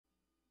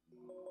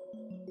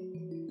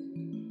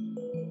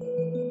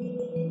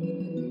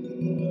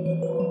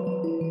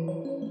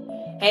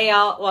Hey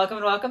y'all, welcome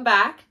and welcome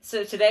back.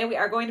 So today we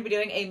are going to be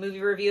doing a movie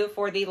review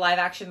for the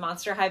live-action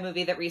Monster High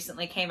movie that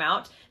recently came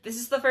out. This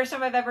is the first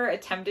time I've ever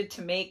attempted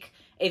to make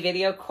a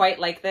video quite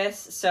like this,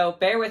 so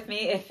bear with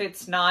me if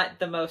it's not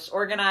the most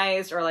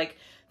organized or like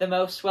the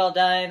most well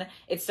done.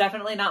 It's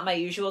definitely not my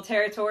usual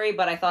territory,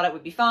 but I thought it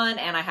would be fun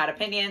and I had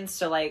opinions,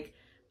 so like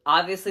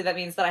obviously that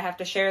means that I have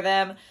to share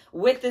them.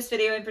 With this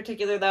video in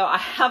particular though, I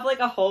have like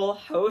a whole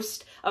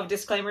host of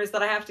disclaimers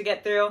that I have to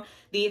get through.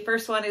 The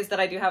first one is that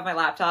I do have my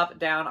laptop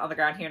down on the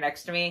ground here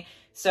next to me.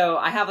 So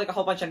I have like a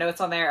whole bunch of notes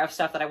on there of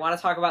stuff that I want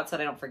to talk about so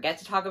that I don't forget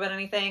to talk about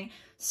anything.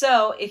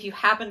 So if you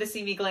happen to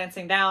see me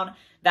glancing down,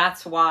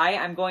 that's why.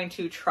 I'm going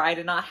to try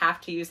to not have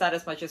to use that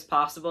as much as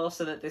possible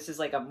so that this is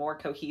like a more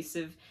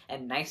cohesive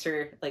and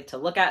nicer like to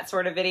look at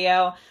sort of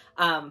video.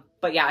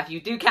 But yeah, if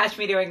you do catch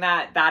me doing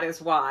that, that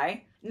is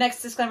why.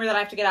 Next disclaimer that I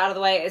have to get out of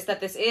the way is that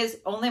this is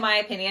only my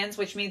opinions,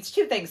 which means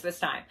two things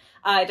this time.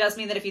 It does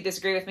mean that if you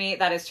disagree with me,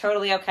 that is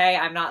totally okay.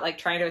 I'm not like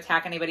trying to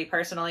attack anybody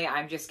personally.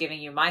 I'm just giving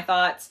you my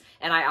thoughts,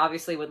 and I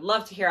obviously would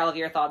love to hear all of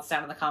your thoughts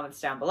down in the comments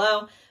down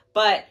below.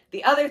 But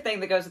the other thing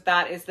that goes with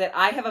that is that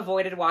I have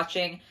avoided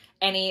watching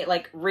any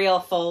like real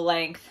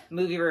full-length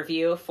movie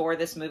review for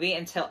this movie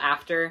until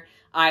after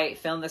I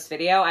filmed this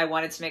video. I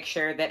wanted to make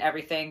sure that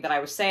everything that I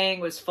was saying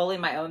was fully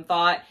my own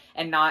thought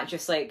and not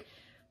just like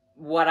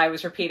what I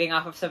was repeating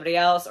off of somebody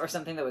else or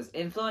something that was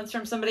influenced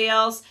from somebody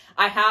else.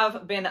 I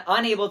have been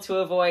unable to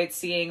avoid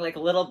seeing like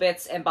little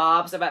bits and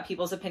bobs about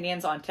people's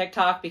opinions on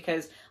TikTok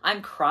because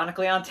I'm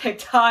chronically on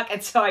TikTok,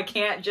 and so I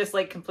can't just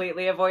like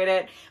completely avoid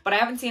it. But I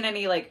haven't seen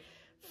any like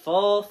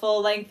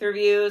full length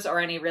reviews or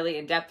any really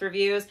in-depth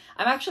reviews.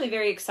 I'm actually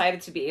very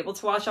excited to be able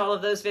to watch all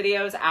of those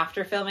videos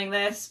after filming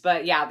this.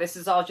 But yeah, this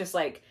is all just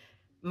like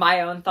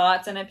my own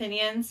thoughts and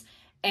opinions.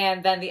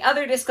 And then the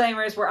other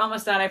disclaimers, we're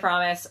almost done, I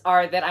promise,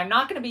 are that I'm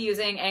not going to be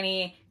using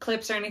any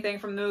clips or anything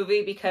from the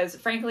movie because,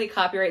 frankly,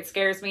 copyright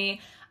scares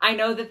me. I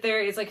know that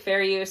there is, like,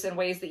 fair use and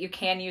ways that you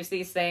can use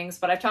these things,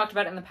 but I've talked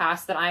about it in the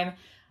past that I'm,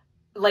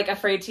 like,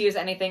 afraid to use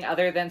anything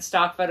other than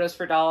stock photos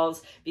for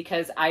dolls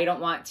because I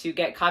don't want to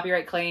get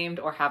copyright claimed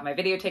or have my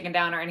video taken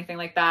down or anything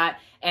like that.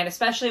 And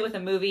especially with a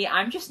movie,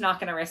 I'm just not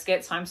going to risk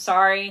it, so I'm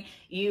sorry.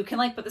 You can,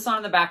 like, put this on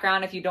in the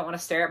background if you don't want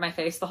to stare at my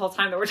face the whole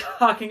time that we're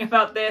talking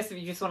about this, if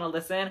you just want to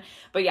listen.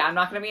 But yeah, I'm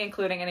not going to be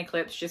including any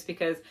clips just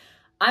because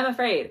I'm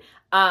afraid.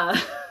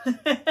 And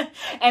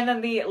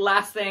then the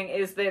last thing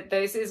is that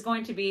this is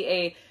going to be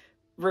a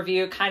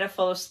review kind of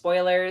full of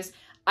spoilers.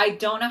 I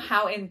don't know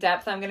how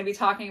in-depth I'm going to be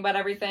talking about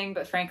everything,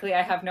 but frankly,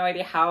 I have no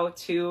idea how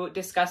to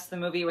discuss the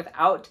movie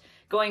without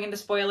going into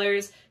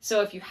spoilers.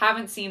 So if you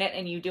haven't seen it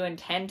and you do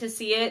intend to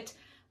see it,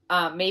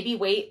 maybe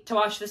wait to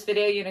watch this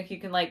video. You know, you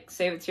can like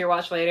save it to your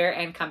watch later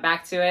and come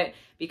back to it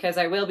because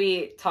I will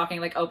be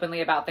talking like openly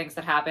about things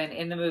that happen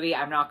in the movie.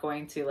 I'm not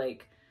going to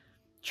like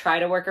try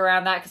to work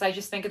around that because I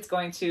just think it's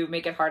going to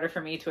make it harder for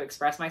me to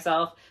express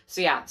myself.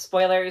 So yeah,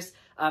 spoilers.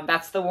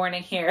 That's the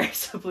warning here,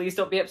 so please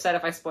don't be upset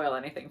if I spoil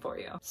anything for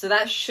you. So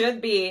that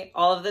should be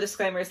all of the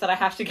disclaimers that I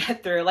have to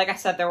get through. Like I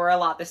said, there were a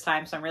lot this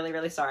time, so I'm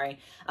really sorry.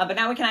 But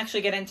now we can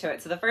actually get into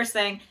it. So the first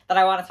thing that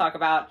I want to talk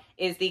about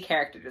is the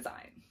character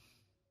design.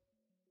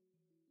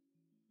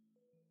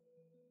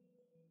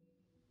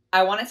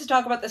 I wanted to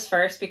talk about this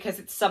first because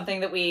it's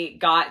something that we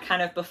got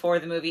kind of before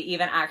the movie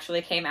even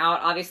actually came out.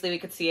 Obviously, we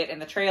could see it in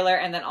the trailer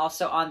and then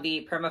also on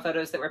the promo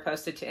photos that were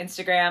posted to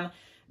Instagram.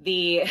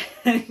 The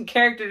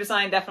character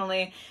design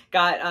definitely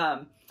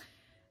got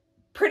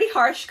pretty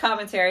harsh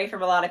commentary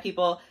from a lot of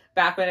people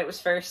back when it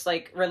was first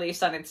like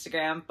released on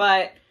Instagram,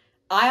 but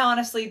I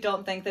honestly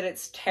don't think that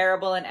it's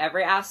terrible in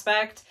every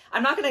aspect.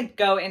 I'm not going to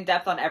go in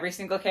depth on every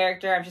single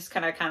character. I'm just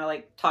gonna kind of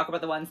like talk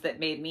about the ones that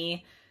made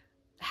me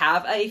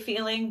have a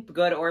feeling,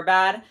 good or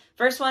bad.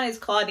 First one is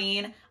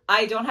Clawdeen.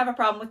 I don't have a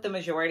problem with the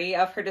majority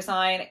of her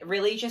design.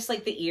 Really just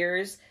like the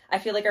ears, I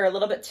feel like are a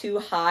little bit too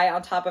high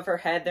on top of her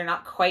head. They're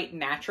not quite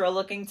natural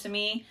looking to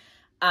me.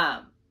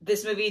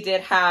 This movie did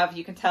have,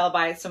 you can tell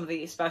by some of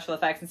the special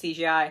effects and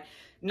CGI,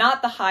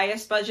 not the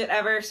highest budget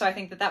ever, so I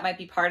think that that might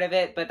be part of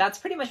it, but that's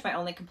pretty much my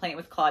only complaint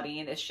with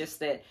Clawdeen. It's just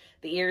that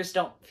the ears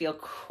don't feel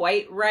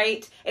quite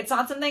right. It's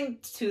not something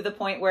to the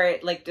point where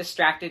it like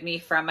distracted me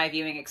from my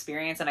viewing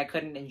experience and I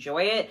couldn't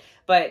enjoy it,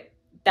 but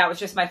that was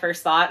just my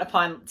first thought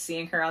upon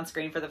seeing her on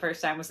screen for the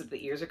first time, was that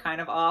the ears are kind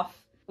of off.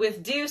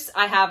 With Deuce,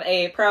 I have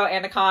a pro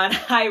and a con.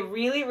 I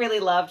really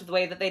loved the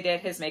way that they did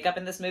his makeup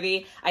in this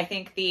movie. I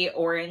think the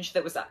orange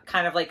that was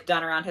kind of like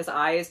done around his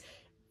eyes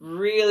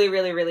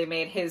really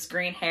made his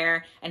green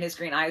hair and his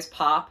green eyes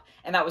pop,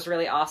 and that was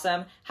really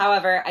awesome.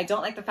 However, I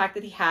don't like the fact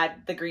that he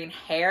had the green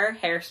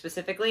hair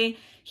specifically.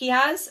 He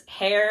has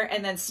hair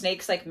and then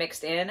snakes like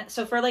mixed in,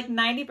 so for like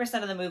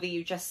 90% of the movie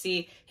you just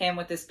see him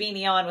with this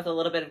beanie on with a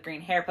little bit of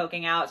green hair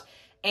poking out,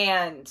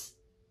 and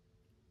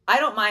I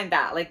don't mind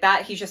that. Like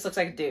that, he just looks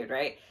like a dude,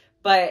 right?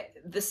 But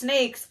the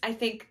snakes, I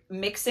think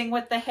mixing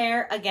with the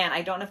hair, again,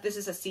 I don't know if this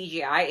is a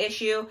CGI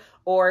issue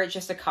or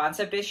just a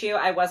concept issue.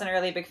 I wasn't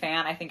really a big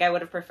fan. I think I would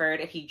have preferred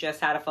if he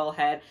just had a full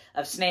head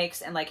of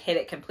snakes and like hid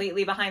it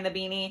completely behind the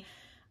beanie.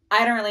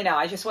 I don't really know.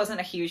 I just wasn't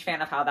a huge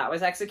fan of how that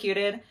was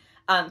executed.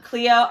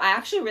 Cleo, I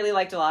actually really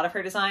liked a lot of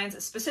her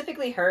designs,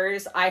 specifically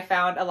hers. I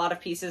found a lot of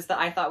pieces that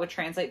I thought would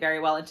translate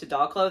very well into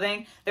doll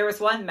clothing. There was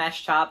one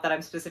mesh top that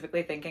I'm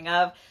specifically thinking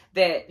of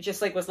that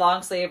just like was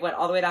long sleeve, went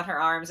all the way down her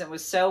arms, and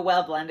was so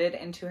well blended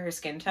into her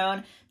skin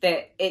tone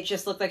that it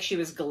just looked like she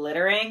was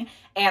glittering,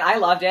 and I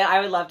loved it.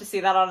 I would love to see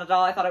that on a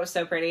doll. I thought it was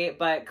so pretty,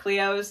 but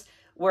Cleo's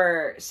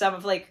were some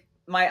of like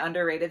my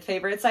underrated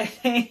favorites, I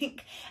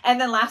think. And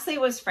then lastly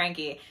was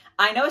Frankie.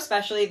 I know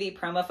especially the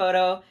promo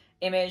photo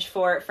image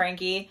for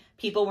Frankie,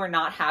 people were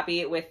not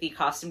happy with the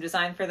costume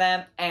design for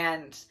them,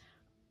 and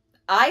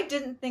I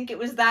didn't think it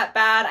was that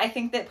bad. I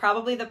think that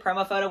probably the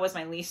promo photo was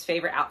my least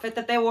favorite outfit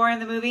that they wore in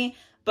the movie,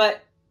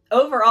 but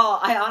overall,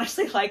 I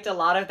honestly liked a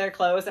lot of their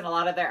clothes and a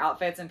lot of their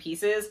outfits and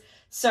pieces.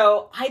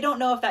 So I don't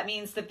know if that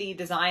means that the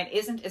design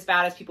isn't as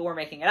bad as people were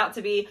making it out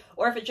to be,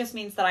 or if it just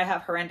means that I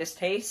have horrendous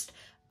taste.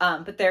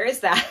 But there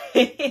is that.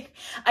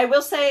 I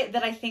will say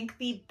that I think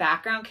the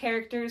background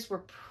characters were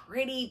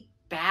pretty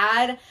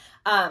bad.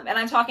 And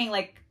I'm talking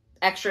like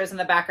extras in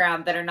the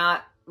background that are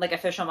not like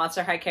official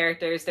Monster High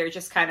characters. They're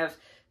just kind of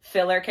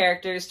filler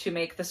characters to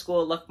make the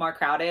school look more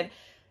crowded.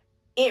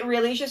 It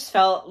really just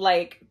felt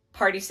like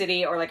Party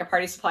City or like a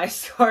party supply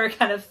store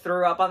kind of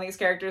threw up on these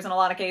characters in a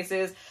lot of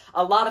cases.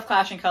 A lot of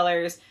clashing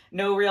colors,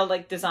 no real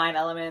like design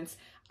elements.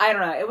 I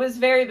don't know. It was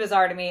very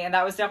bizarre to me, and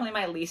that was definitely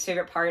my least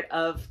favorite part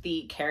of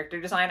the character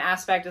design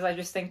aspect, is I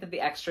just think that the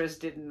extras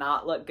did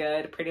not look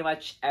good pretty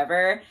much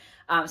ever.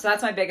 So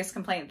that's my biggest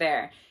complaint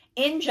there.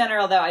 In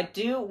general, though, I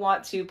do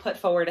want to put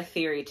forward a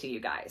theory to you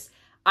guys.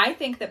 I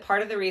think that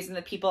part of the reason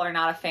that people are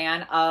not a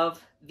fan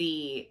of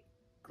the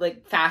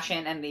like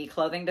fashion and the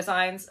clothing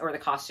designs or the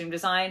costume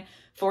design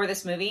for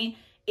this movie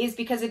is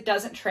because it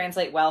doesn't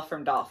translate well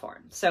from doll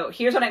form. So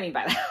here's what I mean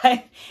by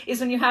that, is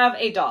when you have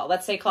a doll,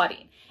 let's say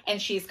Clawdeen,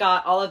 and she's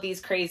got all of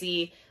these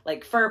crazy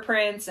like fur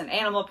prints and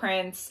animal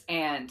prints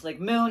and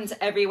like moons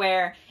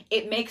everywhere.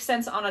 It makes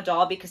sense on a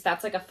doll because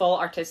that's like a full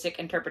artistic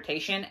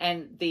interpretation,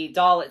 and the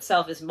doll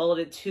itself is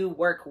molded to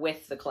work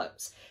with the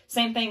clothes.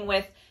 Same thing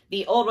with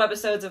the old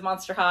webisodes of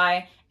Monster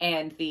High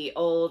and the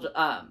old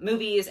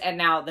movies and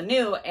now the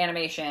new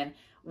animation,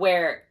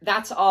 where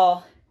that's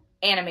all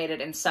animated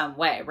in some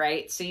way,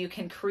 right? So you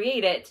can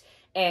create it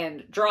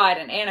and draw it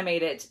and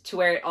animate it to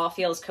where it all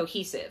feels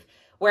cohesive.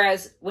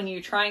 Whereas when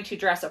you're trying to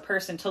dress a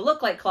person to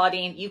look like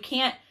Clawdeen, you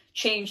can't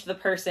change the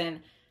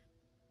person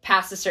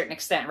past a certain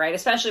extent, right?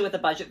 Especially with the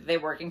budget that they're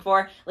working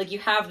for. Like, you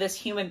have this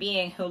human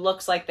being who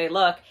looks like they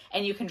look,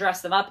 and you can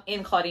dress them up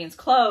in Clawdeen's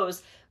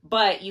clothes,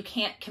 but you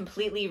can't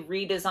completely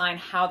redesign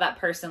how that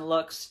person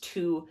looks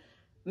to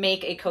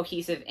make a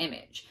cohesive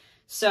image.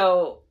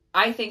 So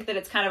I think that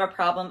it's kind of a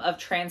problem of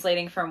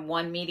translating from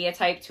one media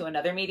type to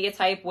another media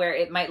type, where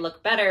it might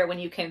look better when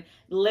you can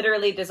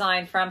literally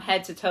design from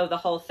head to toe the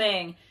whole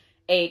thing,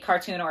 a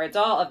cartoon or a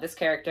doll of this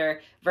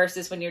character,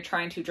 versus when you're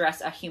trying to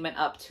dress a human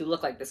up to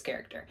look like this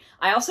character.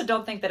 I also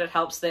don't think that it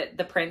helps that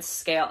the prints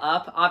scale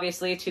up,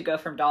 obviously, to go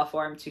from doll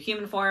form to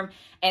human form,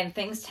 and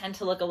things tend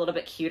to look a little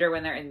bit cuter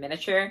when they're in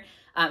miniature.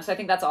 So I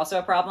think that's also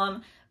a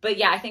problem. But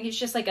yeah, I think it's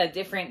just like a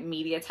different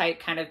media type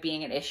kind of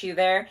being an issue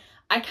there.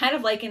 I kind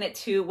of liken it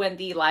to when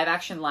the live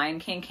action Lion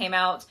King came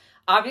out.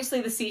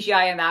 Obviously the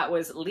CGI in that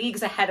was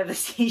leagues ahead of the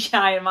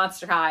CGI in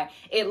Monster High.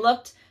 It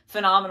looked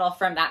phenomenal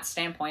from that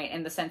standpoint,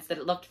 in the sense that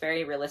it looked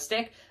very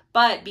realistic,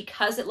 but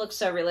because it looked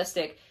so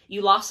realistic,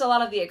 you lost a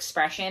lot of the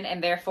expression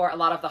and therefore a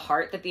lot of the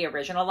heart that the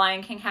original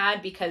Lion King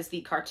had, because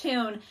the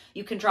cartoon,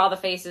 you can draw the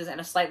faces in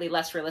a slightly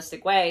less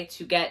realistic way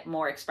to get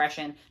more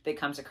expression that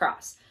comes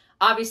across.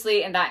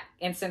 Obviously, in that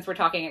instance, we're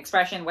talking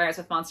expression, whereas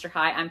with Monster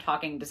High, I'm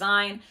talking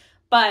design,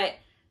 but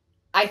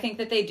I think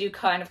that they do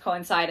kind of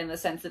coincide in the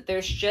sense that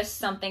there's just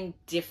something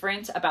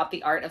different about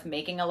the art of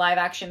making a live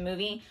action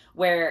movie,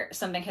 where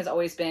something has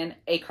always been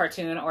a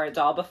cartoon or a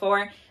doll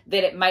before,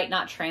 that it might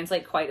not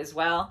translate quite as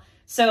well.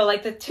 So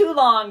like the too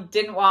long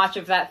didn't watch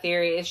of that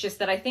theory is just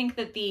that I think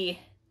that the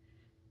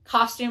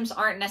costumes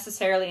aren't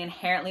necessarily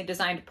inherently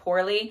designed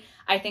poorly.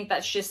 I think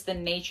that's just the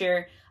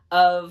nature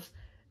of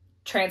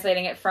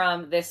translating it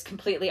from this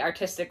completely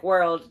artistic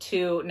world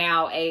to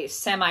now a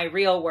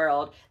semi-real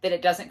world, that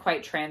it doesn't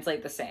quite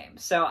translate the same.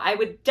 So I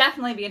would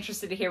definitely be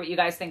interested to hear what you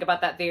guys think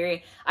about that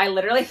theory. I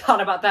literally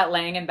thought about that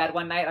laying in bed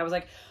one night. I was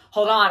like,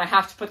 hold on, I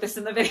have to put this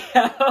in the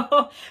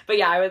video. But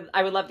yeah,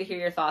 I would love to hear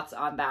your thoughts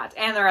on that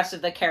and the rest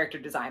of the character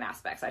design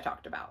aspects I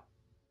talked about.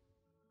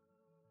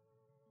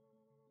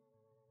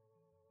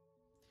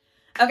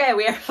 Okay,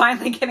 we are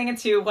finally getting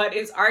into what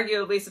is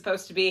arguably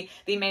supposed to be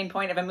the main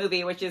point of a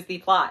movie, which is the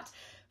plot.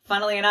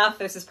 Funnily enough,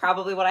 this is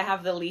probably what I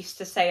have the least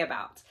to say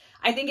about.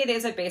 I think it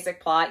is a basic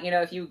plot. You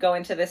know, if you go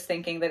into this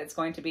thinking that it's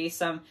going to be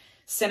some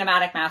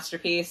cinematic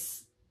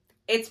masterpiece,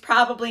 it's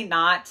probably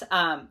not.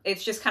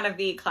 It's just kind of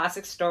the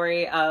classic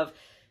story of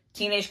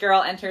teenage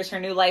girl enters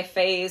her new life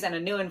phase and a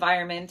new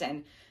environment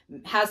and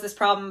has this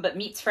problem, but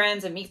meets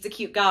friends and meets a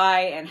cute guy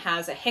and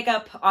has a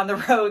hiccup on the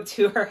road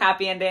to her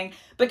happy ending,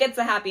 but gets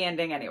a happy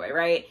ending anyway,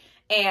 right?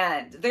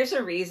 And there's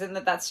a reason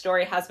that that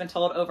story has been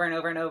told over and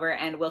over and over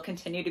and will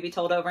continue to be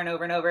told over and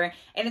over and over.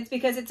 And it's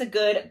because it's a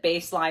good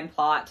baseline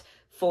plot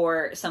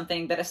for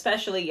something that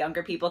especially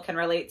younger people can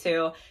relate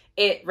to.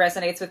 It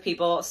resonates with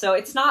people, so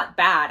it's not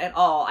bad at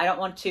all. I don't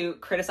want to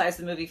criticize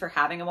the movie for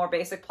having a more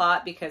basic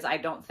plot, because I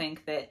don't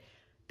think that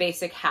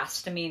basic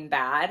has to mean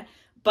bad,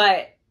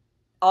 but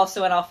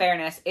also, in all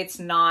fairness, it's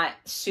not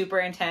super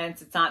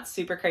intense, it's not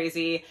super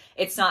crazy,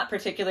 it's not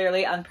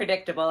particularly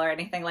unpredictable or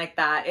anything like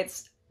that.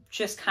 It's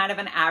just kind of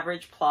an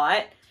average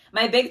plot.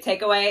 My big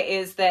takeaway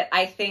is that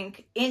I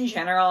think, in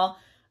general,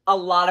 a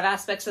lot of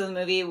aspects of the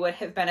movie would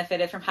have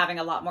benefited from having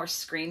a lot more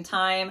screen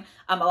time.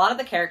 A lot of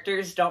the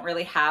characters don't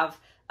really have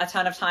a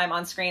ton of time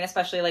on screen,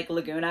 especially like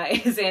Laguna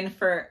is in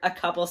for a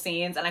couple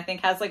scenes and I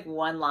think has like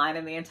one line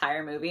in the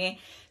entire movie.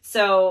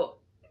 So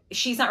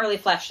she's not really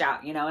fleshed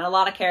out, you know, and a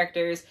lot of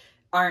characters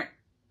aren't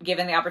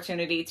given the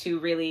opportunity to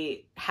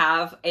really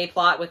have a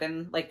plot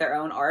within like their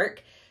own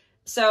arc.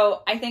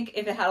 So I think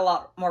if it had a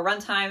lot more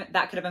runtime,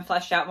 that could have been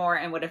fleshed out more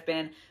and would have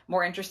been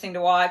more interesting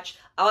to watch.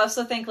 I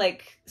also think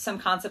like some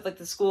concept like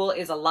the school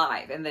is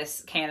alive in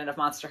this canon of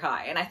Monster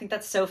High. And I think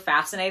that's so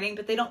fascinating,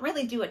 but they don't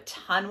really do a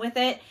ton with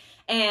it.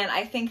 And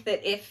I think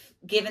that if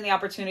given the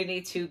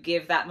opportunity to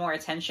give that more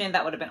attention,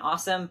 that would have been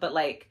awesome. But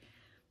like,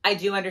 I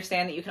do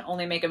understand that you can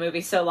only make a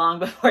movie so long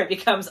before it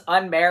becomes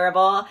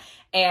unbearable.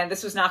 And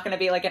this was not going to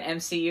be like an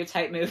MCU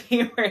type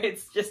movie where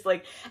it's just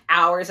like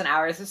hours and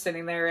hours of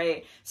sitting there,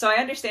 right? So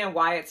I understand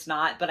why it's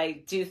not, but I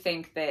do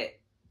think that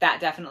that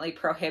definitely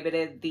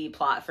prohibited the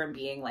plot from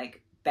being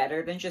like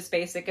better than just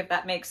basic, if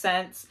that makes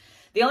sense.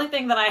 The only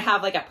thing that I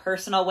have like a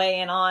personal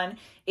weigh in on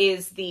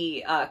is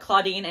the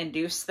Clawdeen and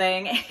Deuce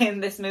thing in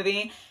this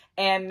movie.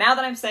 And now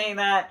that I'm saying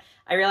that,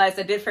 I realized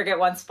I did forget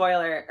one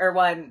spoiler or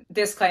one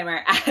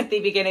disclaimer at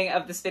the beginning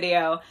of this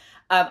video.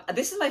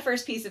 This is my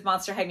first piece of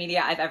Monster High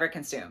media I've ever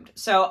consumed.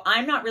 So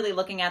I'm not really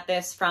looking at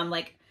this from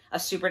like a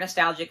super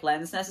nostalgic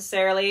lens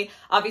necessarily.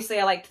 Obviously,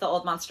 I liked the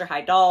old Monster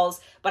High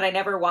dolls, but I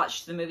never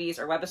watched the movies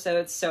or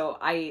webisodes, so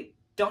I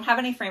don't have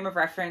any frame of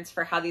reference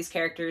for how these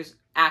characters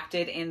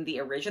acted in the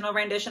original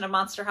rendition of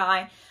Monster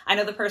High. I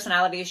know the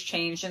personalities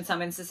changed in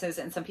some instances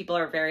and some people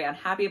are very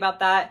unhappy about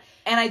that.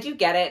 And I do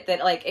get it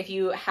that like if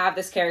you have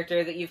this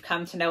character that you've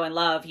come to know and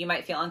love, you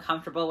might feel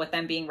uncomfortable with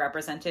them being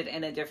represented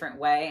in a different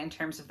way in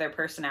terms of their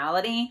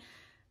personality.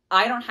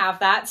 I don't have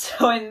that.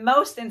 So in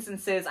most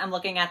instances, I'm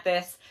looking at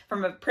this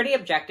from a pretty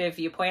objective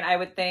viewpoint, I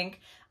would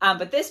think.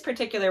 But this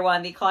particular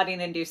one, the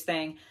Clawdeen and Deuce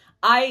thing,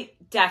 I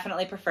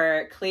definitely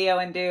prefer Cleo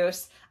and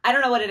Deuce. I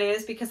don't know what it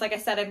is because, like I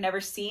said, I've never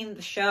seen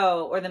the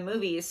show or the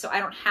movies, so I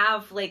don't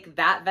have like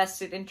that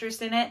vested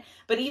interest in it.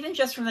 But even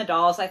just from the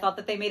dolls, I thought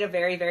that they made a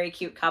very, very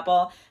cute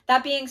couple.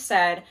 That being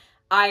said,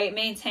 I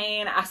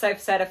maintain, as I've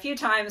said a few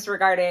times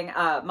regarding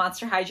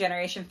Monster High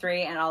Generation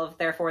 3 and all of,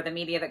 therefore, the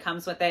media that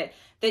comes with it,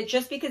 that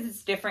just because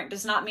it's different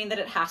does not mean that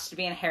it has to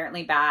be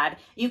inherently bad.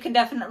 You can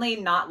definitely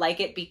not like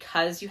it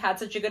because you had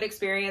such a good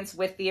experience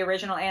with the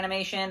original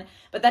animation,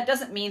 but that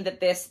doesn't mean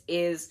that this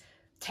is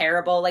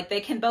terrible. Like,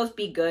 they can both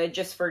be good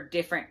just for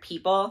different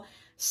people.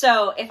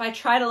 So if I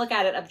try to look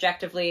at it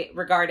objectively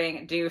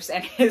regarding Deuce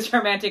and his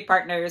romantic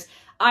partners,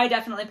 I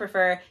definitely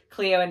prefer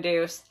Cleo and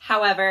Deuce.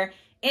 However,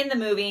 in the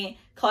movie,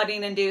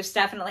 Clawdeen and Deuce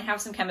definitely have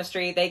some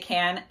chemistry. They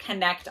can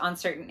connect on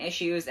certain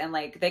issues and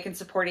like they can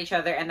support each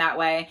other in that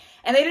way.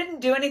 And they didn't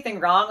do anything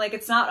wrong. Like,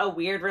 it's not a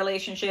weird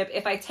relationship.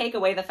 If I take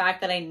away the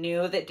fact that I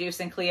knew that Deuce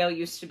and Cleo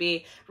used to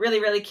be really,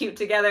 really cute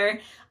together,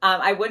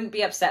 I wouldn't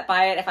be upset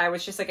by it. If I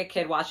was just like a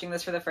kid watching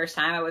this for the first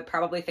time, I would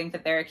probably think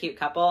that they're a cute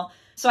couple.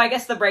 So I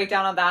guess the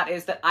breakdown on that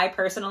is that I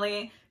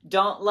personally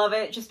don't love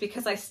it just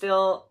because I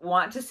still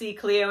want to see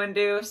Cleo and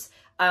Deuce.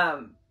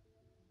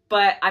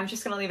 But I'm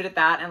just going to leave it at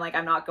that. And like,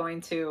 I'm not going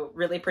to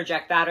really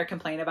project that or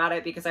complain about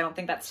it because I don't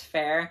think that's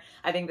fair.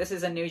 I think this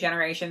is a new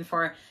generation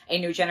for a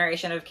new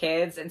generation of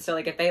kids. And so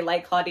like, if they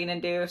like Clawdeen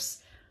and Deuce,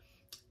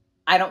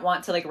 I don't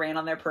want to like rain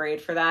on their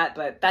parade for that,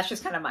 but that's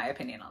just kind of my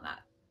opinion on that.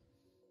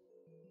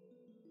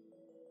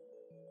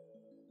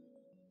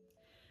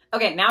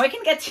 Okay, now we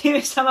can get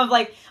to some of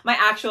like my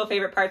actual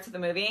favorite parts of the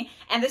movie.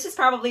 And this is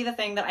probably the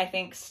thing that I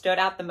think stood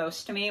out the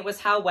most to me was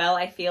how well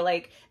I feel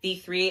like the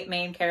three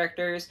main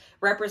characters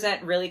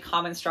represent really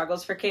common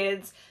struggles for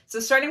kids. So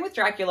starting with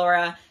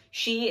Draculaura,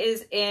 she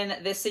is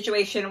in this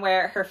situation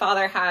where her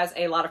father has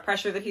a lot of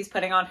pressure that he's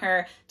putting on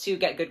her to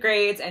get good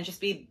grades and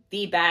just be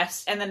the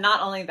best. And then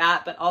not only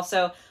that, but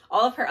also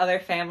all of her other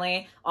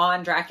family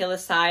on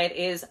Dracula's side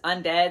is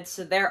undead.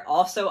 So they're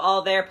also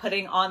all there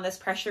putting on this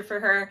pressure for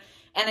her.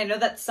 And I know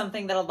that's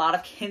something that a lot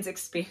of kids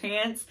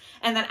experience.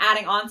 And then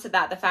adding on to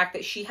that, the fact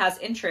that she has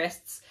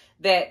interests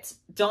that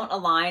don't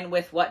align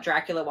with what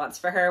Dracula wants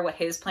for her, what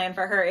his plan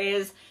for her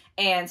is.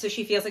 And so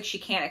she feels like she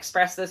can't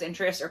express those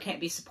interests or can't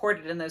be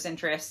supported in those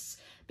interests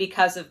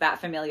because of that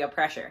familial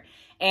pressure.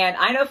 And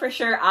I know for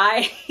sure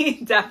I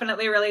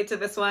definitely relate to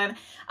this one.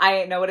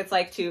 I know what it's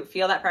like to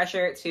feel that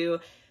pressure to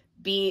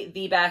be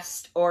the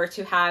best or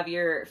to have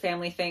your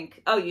family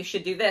think, oh, you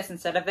should do this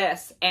instead of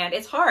this. And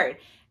it's hard.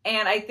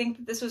 And I think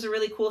that this was a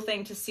really cool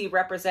thing to see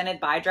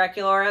represented by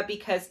Draculaura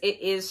because it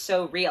is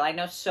so real. I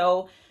know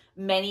so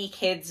many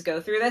kids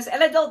go through this,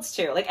 and adults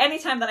too. Like,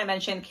 anytime that I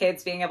mention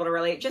kids being able to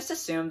relate, just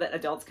assume that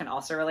adults can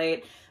also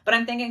relate. But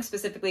I'm thinking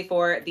specifically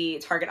for the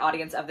target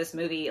audience of this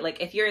movie.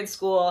 Like, if you're in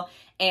school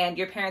and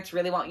your parents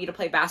really want you to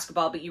play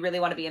basketball, but you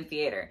really want to be in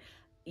theater.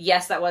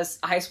 Yes, that was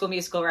a High School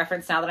Musical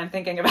reference now that I'm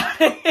thinking about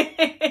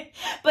it.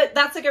 But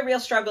that's like a real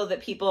struggle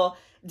that people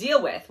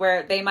deal with,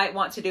 where they might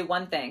want to do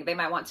one thing. They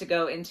might want to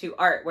go into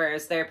art,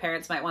 whereas their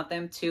parents might want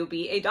them to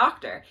be a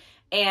doctor.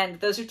 And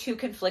those are two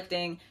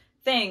conflicting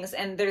things.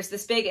 And there's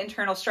this big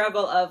internal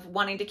struggle of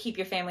wanting to keep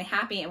your family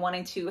happy and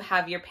wanting to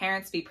have your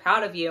parents be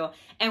proud of you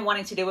and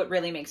wanting to do what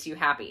really makes you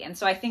happy. And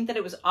so I think that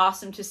it was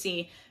awesome to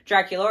see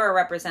Draculaura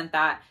represent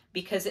that,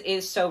 because it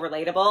is so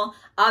relatable.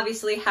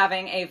 Obviously,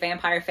 having a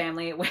vampire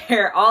family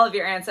where all of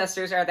your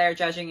ancestors are there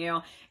judging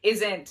you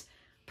isn't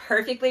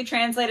perfectly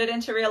translated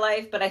into real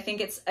life, but I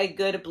think it's a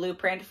good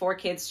blueprint for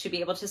kids to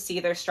be able to see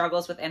their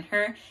struggles within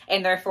her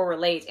and therefore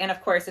relate. And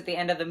of course, at the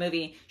end of the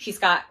movie, she's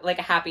got like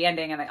a happy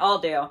ending, and they all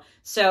do.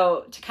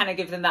 So to kind of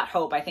give them that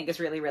hope, I think is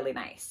really, really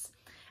nice.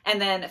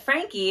 And then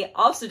Frankie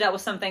also dealt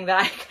with something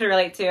that I could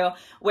relate to,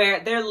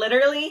 where they're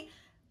literally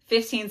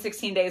 15,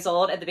 16 days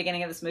old at the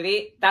beginning of this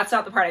movie. That's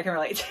not the part I can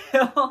relate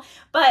to.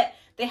 But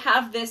they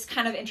have this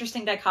kind of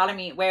interesting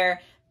dichotomy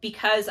where,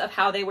 because of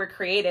how they were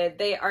created,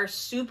 they are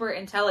super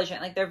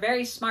intelligent. Like, they're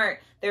very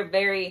smart. They're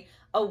very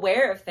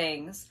aware of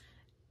things,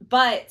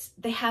 but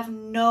they have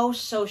no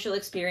social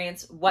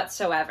experience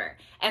whatsoever.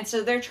 And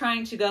so they're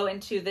trying to go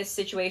into this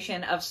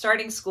situation of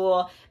starting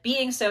school,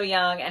 being so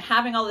young and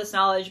having all this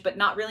knowledge, but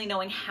not really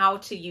knowing how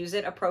to use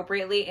it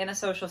appropriately in a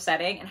social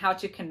setting and how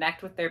to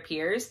connect with their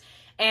peers.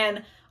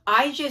 And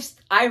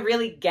I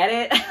really get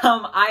it.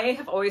 I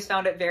have always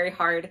found it very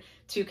hard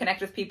to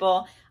connect with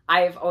people.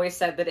 I've always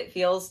said that it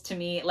feels to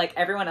me like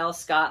everyone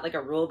else got like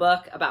a rule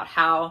book about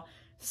how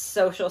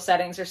social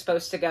settings are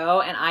supposed to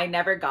go, and I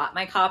never got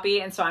my copy.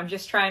 And so I'm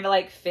just trying to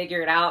like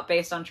figure it out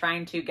based on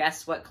trying to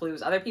guess what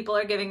clues other people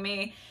are giving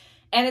me.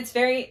 And it's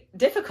very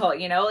difficult,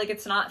 you know, like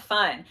it's not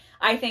fun.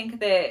 I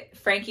think that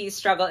Frankie's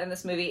struggle in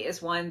this movie is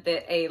one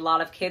that a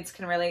lot of kids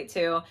can relate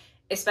to,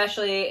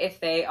 especially if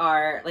they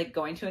are like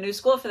going to a new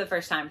school for the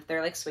first time. If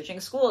they're like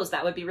switching schools,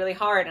 that would be really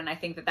hard. And I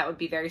think that that would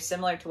be very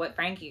similar to what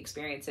Frankie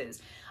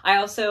experiences. I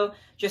also,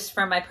 just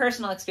from my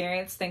personal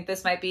experience, think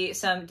this might be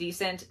some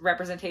decent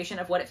representation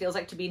of what it feels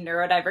like to be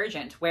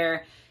neurodivergent,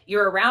 where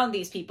you're around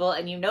these people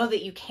and you know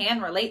that you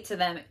can relate to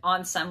them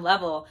on some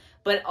level,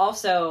 but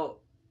also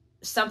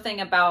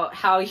something about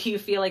how you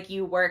feel like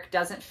you work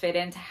doesn't fit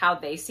into how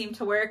they seem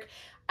to work.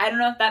 I don't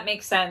know if that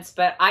makes sense,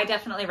 but I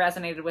definitely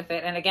resonated with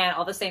it. And again,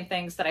 all the same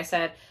things that I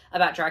said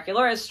about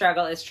Draculaura's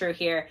struggle is true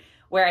here,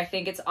 where I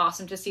think it's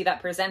awesome to see that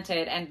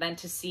presented, and then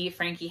to see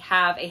Frankie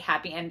have a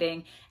happy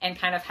ending and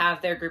kind of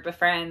have their group of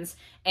friends,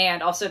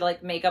 and also to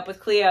like make up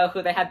with Cleo,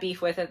 who they had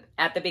beef with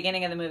at the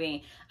beginning of the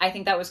movie. I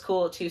think that was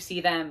cool to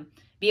see them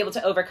be able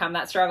to overcome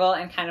that struggle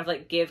and kind of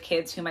like give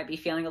kids who might be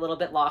feeling a little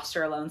bit lost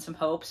or alone some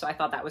hope. So I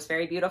thought that was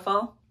very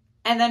beautiful.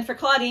 And then for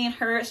Clawdeen,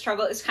 her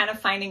struggle is kind of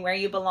finding where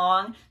you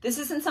belong. This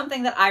isn't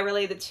something that I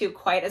related to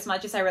quite as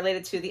much as I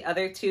related to the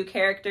other two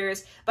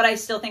characters, but I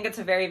still think it's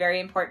a very, very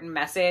important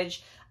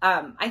message.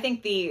 I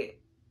think the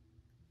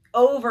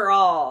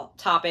overall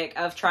topic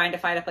of trying to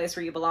find a place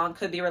where you belong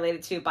could be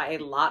related to by a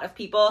lot of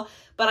people,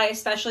 but I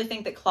especially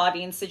think that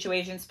Clawdeen's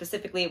situation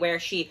specifically, where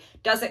she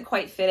doesn't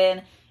quite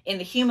fit in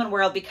the human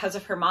world because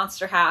of her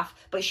monster half,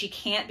 but she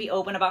can't be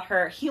open about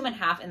her human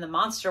half in the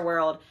monster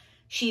world.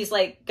 She's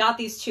like got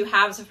these two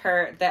halves of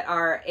her that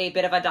are a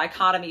bit of a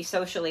dichotomy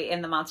socially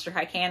in the Monster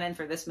High canon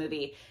for this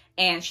movie.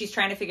 And she's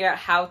trying to figure out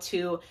how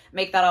to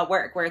make that all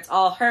work, where it's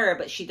all her,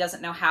 but she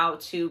doesn't know how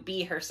to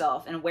be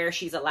herself and where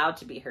she's allowed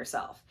to be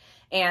herself.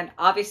 And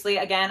obviously,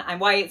 again, I'm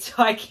white,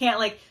 so I can't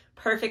like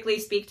perfectly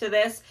speak to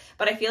this,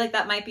 but I feel like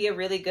that might be a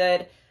really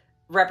good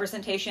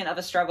representation of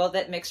a struggle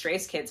that mixed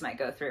race kids might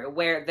go through,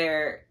 where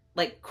they're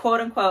like, quote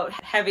unquote,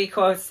 heavy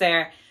quotes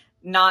there,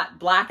 not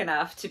black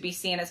enough to be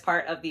seen as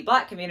part of the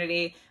black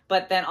community,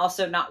 but then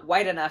also not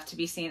white enough to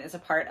be seen as a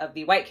part of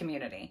the white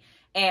community.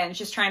 And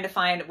just trying to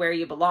find where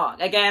you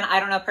belong. Again, I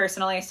don't know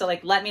personally, so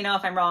like, let me know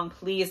if I'm wrong.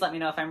 Please let me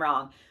know if I'm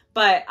wrong.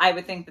 But I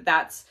would think that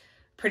that's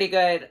pretty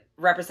good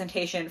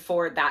representation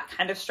for that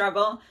kind of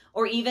struggle.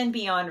 Or even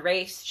beyond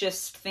race,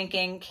 just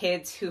thinking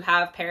kids who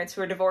have parents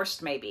who are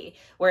divorced maybe,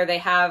 where they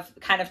have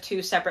kind of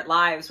two separate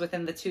lives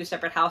within the two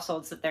separate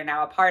households that they're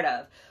now a part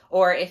of.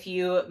 Or if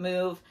you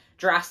move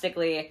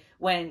drastically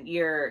when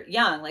you're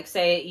young, like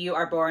say you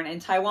are born in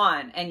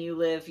Taiwan and you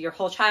live your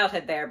whole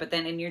childhood there, but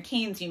then in your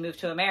teens you move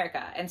to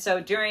America. And so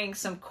during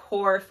some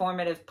core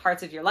formative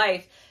parts of your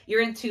life,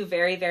 you're in two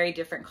very, very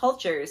different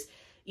cultures.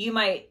 You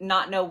might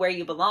not know where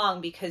you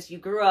belong because you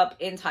grew up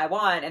in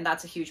Taiwan and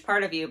that's a huge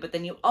part of you, but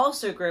then you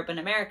also grew up in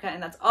America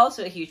and that's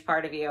also a huge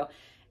part of you.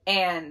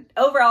 And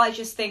overall, I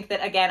just think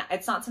that, again,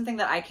 it's not something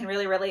that I can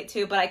really relate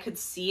to, but I could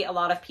see a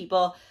lot of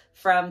people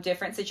from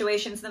different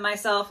situations than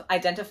myself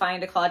identifying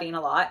to Clawdeen a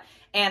lot.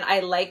 And I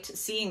liked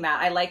seeing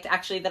that. I liked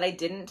actually that I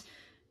didn't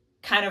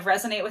kind of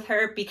resonate with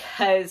her,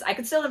 because I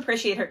could still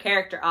appreciate her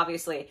character,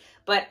 obviously,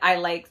 but I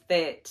like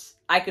that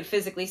I could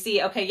physically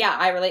see, okay, yeah,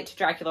 I relate to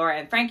Draculaura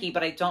and Frankie,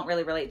 but I don't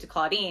really relate to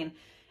Clawdeen.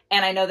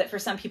 And I know that for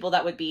some people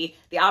that would be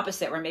the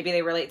opposite, where maybe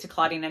they relate to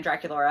Clawdeen and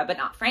Draculaura, but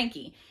not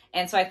Frankie.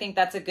 And so I think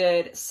that's a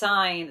good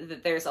sign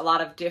that there's a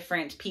lot of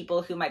different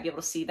people who might be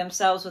able to see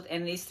themselves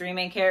within these three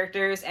main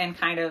characters and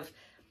kind of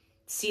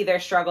see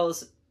their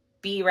struggles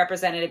be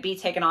represented, be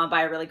taken on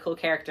by a really cool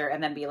character,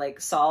 and then be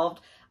like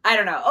solved. I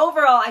don't know.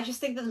 Overall, I just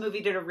think that the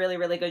movie did a really,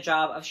 really good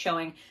job of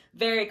showing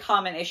very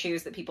common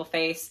issues that people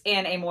face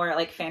in a more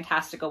like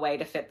fantastical way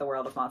to fit the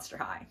world of Monster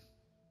High.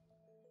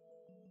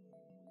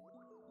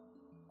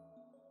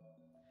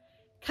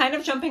 Kind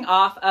of jumping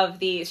off of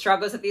the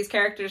struggles that these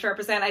characters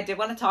represent, I did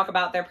want to talk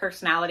about their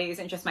personalities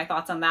and just my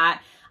thoughts on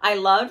that. I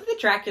loved that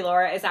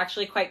Draculaura is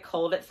actually quite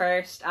cold at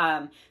first.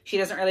 She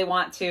doesn't really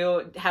want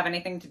to have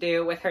anything to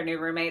do with her new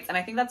roommates, and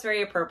I think that's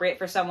very appropriate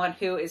for someone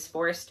who is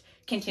forced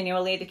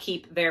continually to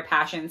keep their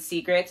passions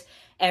secret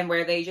and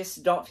where they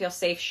just don't feel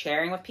safe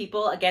sharing with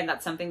people. Again,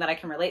 that's something that I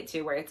can relate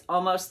to, where it's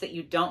almost that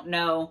you don't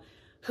know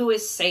who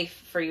is safe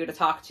for you to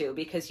talk to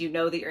because you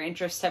know that your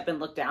interests have been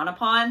looked down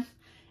upon.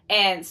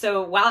 And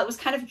so while it was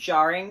kind of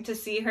jarring to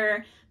see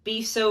her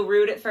be so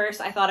rude at first,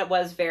 I thought it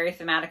was very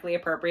thematically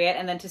appropriate.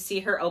 And then to see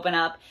her open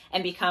up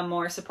and become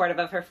more supportive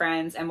of her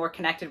friends and more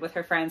connected with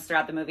her friends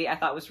throughout the movie, I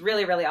thought was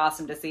really, really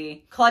awesome to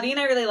see. Clawdeen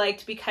I really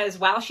liked because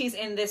while she's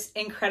in this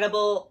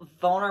incredible,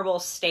 vulnerable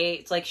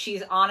state, like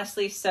she's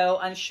honestly so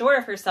unsure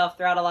of herself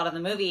throughout a lot of the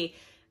movie,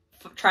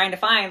 trying to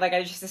find, like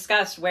I just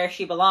discussed, where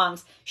she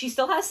belongs, she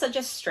still has such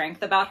a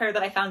strength about her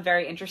that I found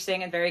very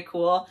interesting and very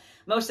cool.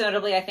 Most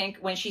notably, I think,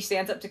 when she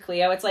stands up to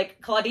Cleo, it's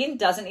like Clawdeen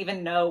doesn't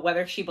even know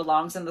whether she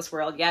belongs in this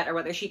world yet or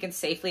whether she can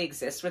safely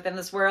exist within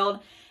this world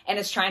and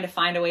is trying to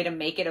find a way to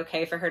make it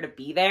okay for her to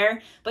be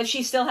there. But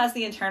she still has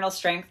the internal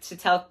strength to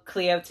tell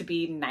Cleo to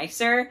be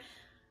nicer.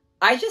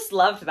 I just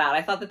loved that.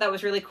 I thought that that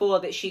was really cool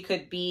that she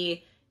could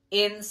be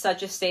in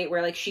such a state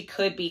where like she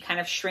could be kind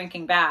of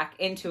shrinking back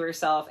into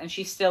herself and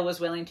she still was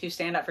willing to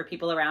stand up for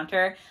people around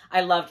her.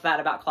 I loved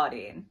that about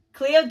Clawdeen.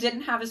 Cleo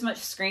didn't have as much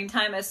screen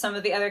time as some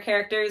of the other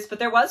characters, but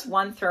there was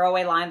one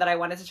throwaway line that I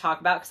wanted to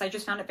talk about because I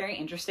just found it very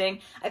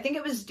interesting. I think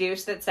it was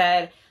Deuce that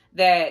said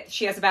that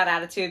she has a bad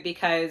attitude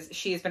because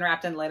she's been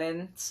wrapped in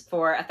linens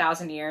for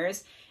 1,000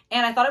 years.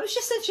 And I thought it was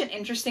just such an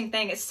interesting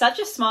thing. It's such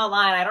a small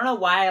line. I don't know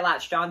why I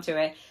latched onto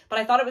it, but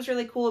I thought it was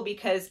really cool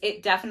because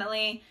it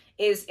definitely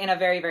is, in a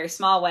very, very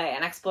small way,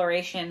 an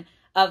exploration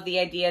of the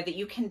idea that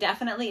you can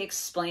definitely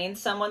explain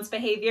someone's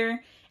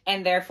behavior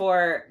and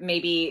therefore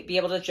maybe be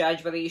able to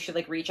judge whether you should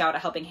like reach out a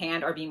helping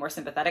hand or be more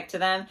sympathetic to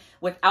them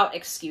without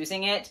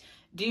excusing it.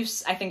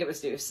 Deuce, I think it was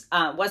Deuce,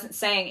 wasn't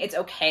saying it's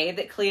okay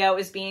that Cleo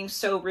is being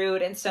so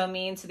rude and so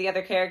mean to the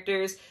other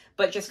characters,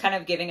 but just kind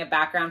of giving a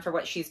background for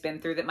what she's been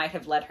through that might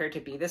have led her to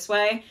be this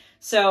way.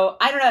 So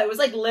I don't know, it was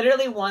like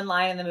literally one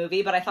line in the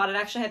movie, but I thought it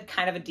actually had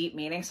kind of a deep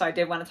meaning, so I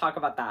did want to talk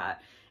about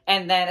that.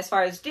 And then as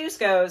far as Deuce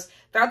goes,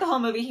 throughout the whole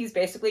movie, he's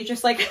basically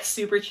just like a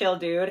super chill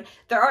dude.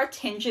 There are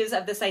tinges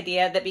of this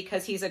idea that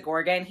because he's a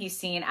Gorgon, he's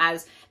seen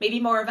as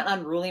maybe more of an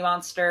unruly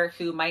monster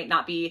who might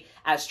not be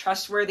as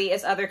trustworthy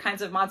as other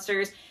kinds of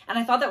monsters. And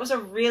I thought that was a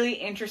really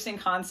interesting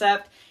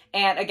concept.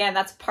 And again,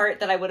 that's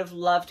part that I would have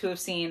loved to have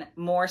seen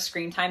more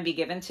screen time be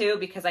given to,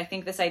 because I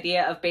think this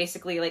idea of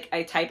basically like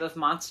a type of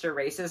monster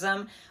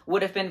racism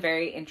would have been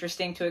very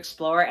interesting to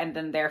explore. And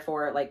then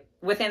therefore, like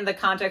within the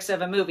context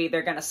of a movie,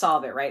 they're going to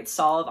solve it, right?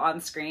 Solve on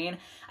screen.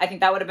 I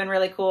think that would have been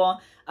really cool.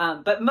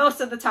 But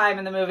most of the time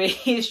in the movie,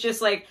 he's just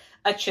like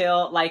a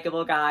chill,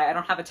 likable guy. I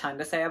don't have a ton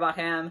to say about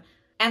him.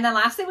 And then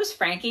lastly was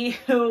Frankie,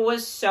 who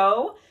was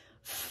so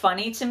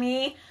funny to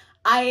me.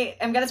 I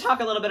am going to talk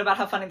a little bit about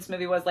how funny this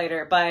movie was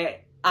later, but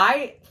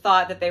I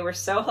thought that they were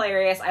so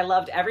hilarious. I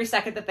loved every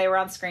second that they were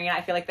on screen.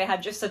 I feel like they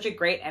had just such a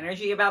great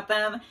energy about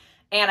them.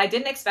 And I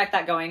didn't expect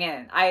that going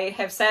in. I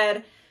have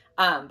said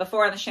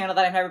before on the channel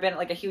that I've never been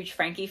like a huge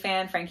Frankie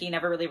fan. Frankie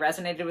never really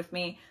resonated with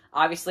me.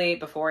 Obviously,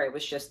 before it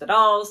was just the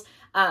dolls.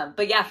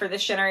 But yeah, for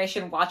this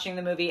generation watching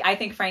the movie, I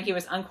think Frankie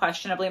was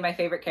unquestionably my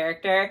favorite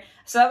character.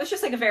 So that was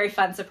just like a very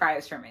fun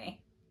surprise for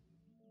me.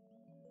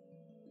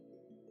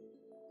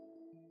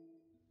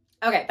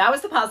 Okay, that was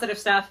the positive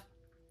stuff.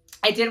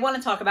 I did want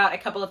to talk about a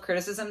couple of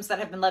criticisms that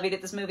have been levied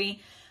at this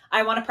movie.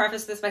 I want to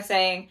preface this by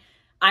saying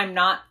I'm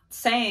not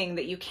saying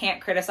that you can't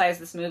criticize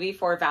this movie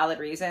for valid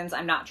reasons.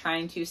 I'm not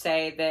trying to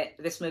say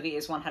that this movie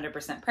is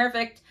 100%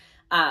 perfect.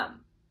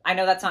 I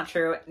know that's not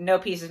true. No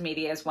piece of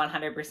media is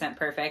 100%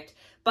 perfect.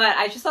 But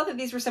I just thought that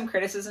these were some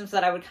criticisms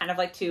that I would kind of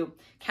like to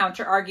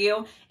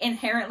counter-argue.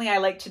 Inherently, I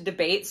like to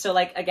debate. So,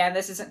 like, again,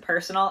 this isn't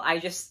personal.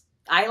 I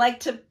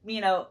like to,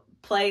 you know,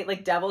 play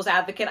like devil's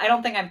advocate. I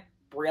don't think I'm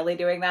really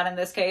doing that in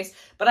this case,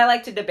 but I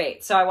like to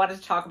debate. So I wanted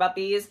to talk about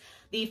these.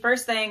 The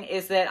first thing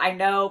is that I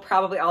know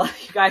probably all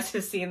of you guys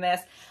have seen this.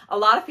 A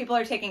lot of people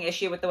are taking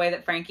issue with the way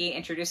that Frankie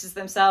introduces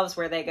themselves,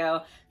 where they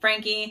go,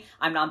 Frankie,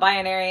 I'm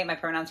non-binary, my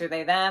pronouns are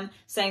they, them,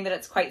 saying that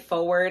it's quite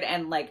forward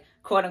and like,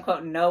 quote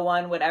unquote, no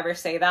one would ever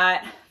say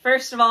that.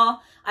 First of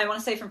all, I want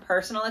to say from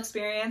personal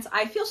experience,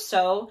 I feel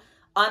so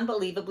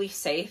unbelievably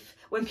safe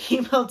when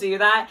people do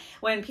that.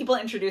 When people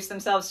introduce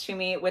themselves to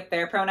me with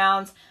their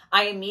pronouns,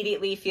 I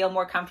immediately feel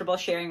more comfortable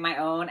sharing my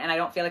own, and I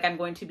don't feel like I'm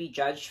going to be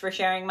judged for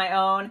sharing my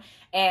own.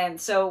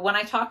 And so when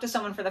I talk to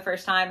someone for the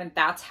first time and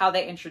that's how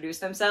they introduce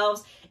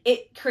themselves,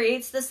 it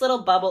creates this little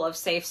bubble of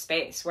safe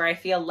space where I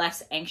feel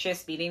less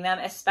anxious meeting them,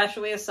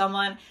 especially as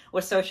someone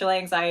with social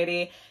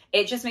anxiety.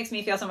 It just makes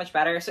me feel so much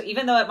better. So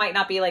even though it might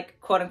not be like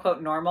quote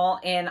unquote normal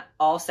in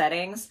all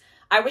settings,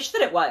 I wish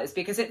that it was,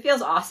 because it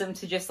feels awesome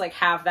to just like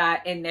have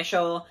that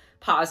initial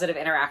positive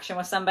interaction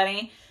with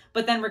somebody.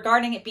 But then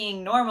regarding it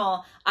being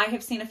normal, I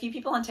have seen a few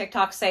people on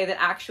TikTok say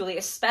that actually,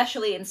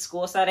 especially in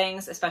school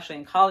settings, especially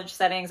in college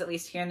settings, at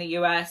least here in the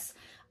US,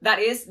 that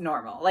is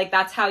normal. Like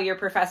that's how your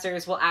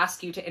professors will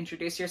ask you to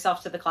introduce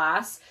yourself to the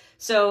class.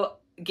 So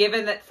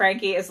given that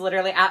Frankie is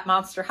literally at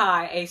Monster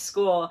High, a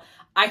school,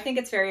 I think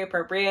it's very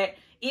appropriate.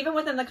 Even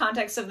within the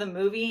context of the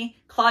movie,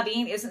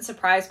 Clawdeen isn't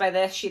surprised by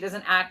this. She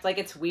doesn't act like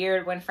it's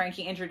weird when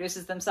Frankie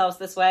introduces themselves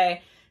this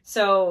way.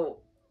 So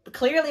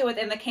clearly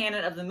within the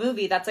canon of the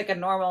movie, that's like a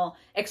normal,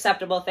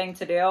 acceptable thing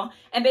to do.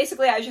 And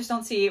basically, I just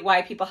don't see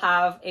why people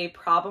have a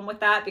problem with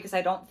that, because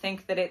I don't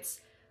think that it's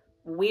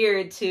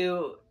weird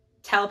to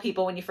tell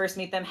people when you first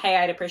meet them, hey,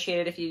 I'd appreciate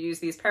it if you use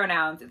these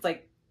pronouns. It's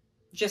like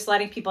just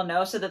letting people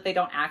know so that they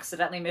don't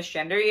accidentally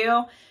misgender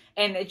you.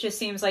 And it just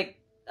seems like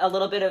a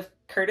little bit of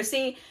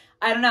courtesy.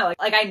 I don't know.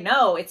 Like I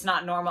know it's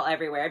not normal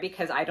everywhere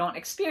because I don't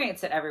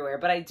experience it everywhere,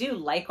 but I do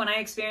like when I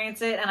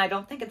experience it, and I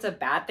don't think it's a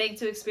bad thing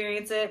to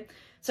experience it.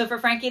 So for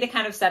Frankie to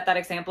kind of set that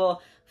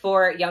example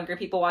for younger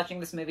people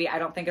watching this movie, I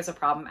don't think is a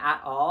problem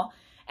at all.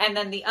 And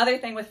then the other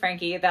thing with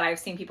Frankie that I've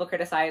seen people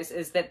criticize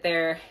is that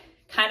their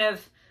kind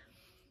of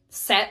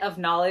set of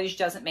knowledge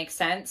doesn't make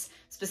sense.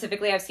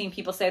 Specifically, I've seen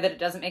people say that it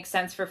doesn't make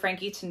sense for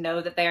Frankie to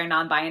know that they are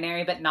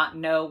non-binary but not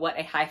know what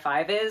a high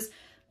five is.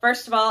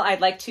 First of all,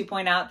 I'd like to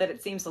point out that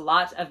it seems a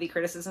lot of the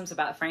criticisms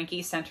about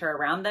Frankie center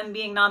around them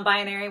being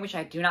non-binary, which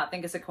I do not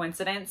think is a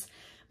coincidence.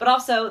 But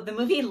also, the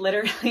movie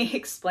literally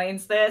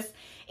explains this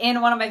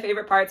in one of my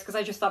favorite parts, because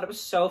I just thought it was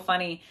so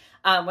funny.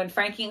 When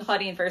Frankie and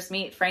Clawdeen first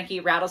meet, Frankie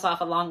rattles off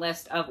a long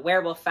list of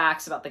werewolf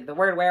facts about like the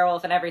word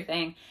werewolf and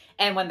everything.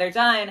 And when they're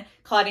done,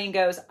 Clawdeen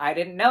goes, I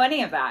didn't know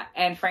any of that.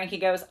 And Frankie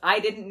goes, I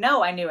didn't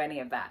know I knew any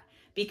of that.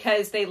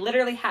 Because they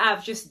literally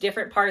have just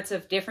different parts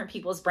of different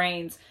people's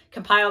brains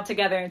compiled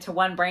together into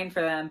one brain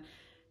for them.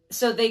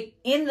 So they,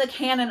 in the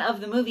canon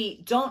of the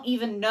movie, don't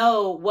even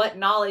know what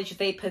knowledge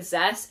they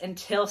possess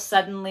until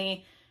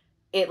suddenly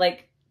it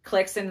like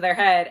clicks into their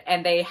head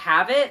and they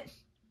have it.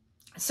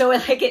 So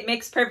like it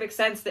makes perfect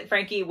sense that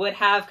Frankie would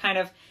have kind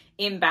of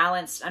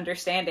imbalanced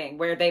understanding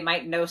where they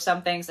might know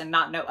some things and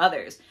not know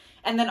others.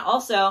 And then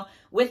also,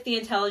 with the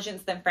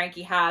intelligence that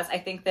Frankie has, I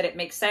think that it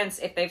makes sense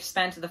if they've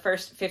spent the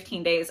first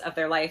 15 days of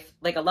their life,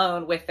 like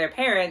alone with their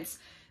parents,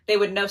 they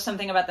would know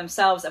something about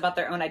themselves, about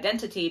their own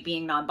identity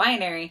being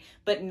non-binary,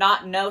 but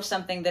not know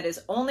something that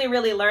is only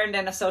really learned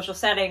in a social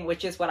setting,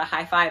 which is what a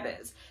high five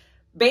is.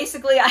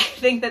 Basically, I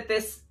think that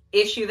this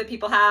issue that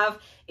people have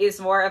is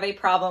more of a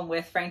problem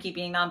with Frankie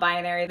being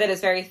non-binary that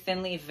is very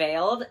thinly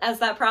veiled as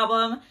that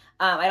problem.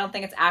 I don't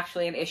think it's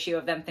actually an issue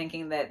of them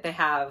thinking that they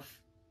have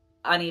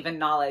uneven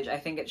knowledge. I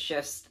think it's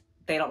just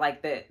they don't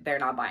like that they're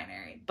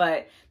non-binary.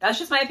 But that's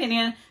just my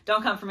opinion.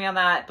 Don't come for me on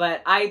that.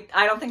 But I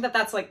don't think that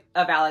that's like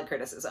a valid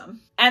criticism.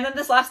 And then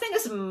this last thing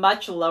is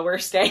much lower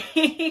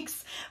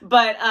stakes.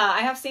 But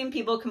I have seen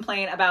people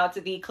complain about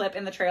the clip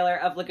in the trailer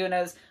of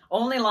Laguna's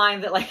only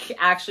line that like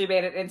actually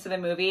made it into the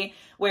movie,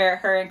 where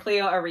her and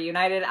Cleo are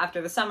reunited after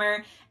the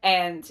summer,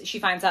 and she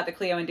finds out that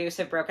Cleo and Deuce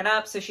have broken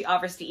up. So she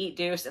offers to eat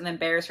Deuce and then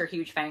bares her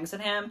huge fangs at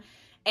him.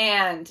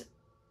 And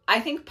I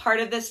think part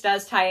of this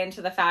does tie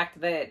into the fact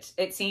that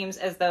it seems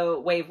as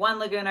though Gen 1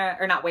 Laguna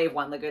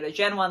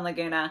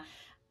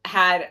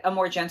had a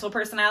more gentle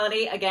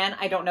personality. Again,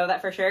 I don't know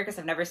that for sure because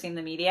I've never seen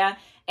the media,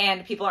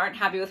 and people aren't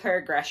happy with her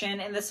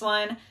aggression in this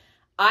one.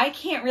 I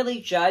can't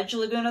really judge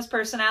Laguna's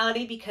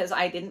personality because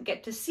I didn't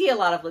get to see a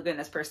lot of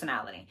Laguna's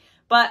personality.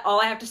 But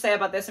all I have to say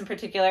about this in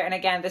particular, and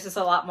again, this is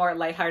a lot more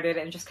lighthearted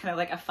and just kind of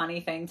like a funny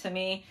thing to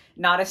me,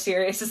 not as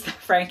serious as the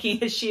Frankie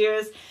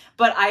issues,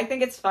 but I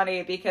think it's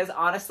funny because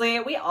honestly,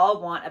 we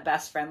all want a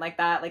best friend like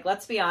that. Like,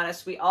 let's be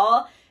honest, we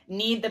all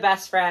need the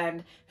best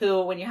friend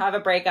who, when you have a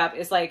breakup,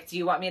 is like, do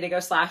you want me to go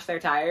slash their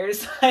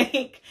tires?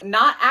 Like,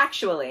 not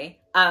actually.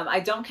 I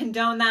don't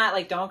condone that.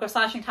 Like, don't go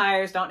slashing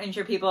tires, don't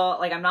injure people.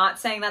 Like, I'm not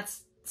saying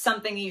that's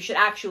something you should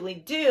actually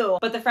do,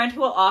 but the friend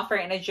who will offer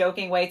in a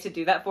joking way to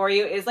do that for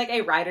you is like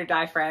a ride or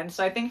die friend.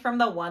 So I think from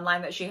the one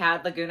line that she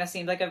had, Laguna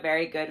seemed like a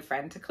very good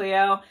friend to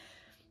Cleo.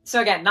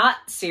 So again, not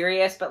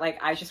serious, but like,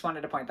 I just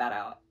wanted to point that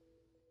out.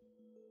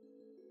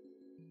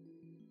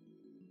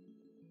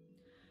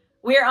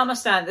 We are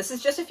almost done. This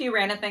is just a few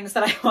random things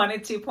that I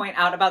wanted to point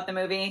out about the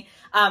movie.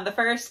 The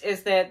first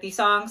is that the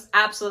songs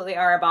absolutely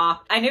are a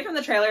bop. I knew from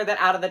the trailer that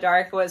Out of the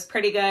Dark was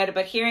pretty good,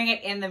 but hearing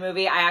it in the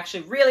movie, I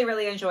actually really,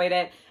 really enjoyed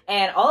it.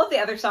 And all of the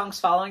other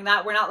songs following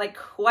that were not like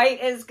quite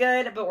as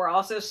good, but were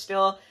also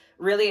still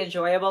really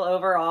enjoyable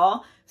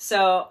overall.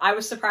 So I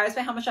was surprised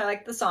by how much I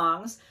liked the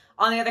songs.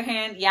 On the other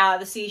hand, yeah,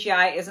 the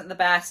CGI isn't the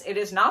best. It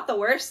is not the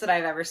worst that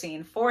I've ever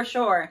seen, for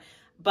sure,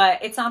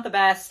 but it's not the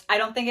best. I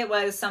don't think it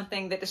was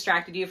something that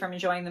distracted you from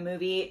enjoying the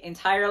movie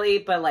entirely,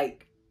 but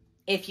like,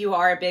 if you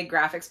are a big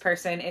graphics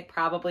person, it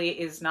probably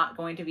is not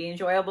going to be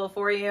enjoyable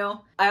for you.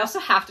 I also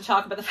have to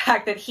talk about the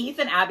fact that Heath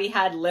and Abby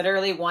had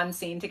literally one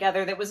scene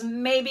together that was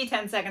maybe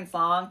 10 seconds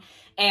long,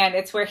 and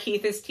it's where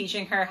Heath is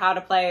teaching her how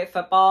to play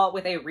football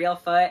with a real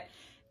foot.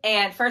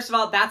 And first of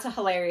all, that's a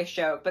hilarious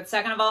joke. But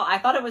second of all, I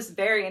thought it was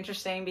very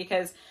interesting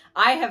because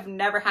I have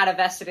never had a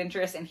vested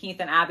interest in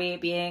Heath and Abby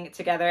being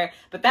together.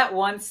 But that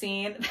one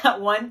scene, that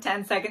one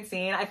 10-second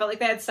scene, I felt like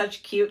they had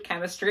such cute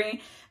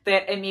chemistry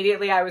that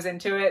immediately I was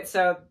into it.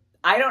 So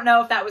I don't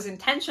know if that was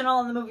intentional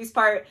on the movie's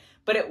part,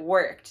 but it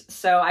worked.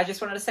 So I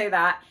just wanted to say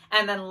that.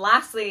 And then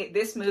lastly,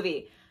 this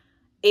movie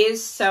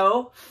is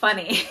so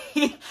funny.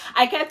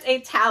 I kept a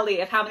tally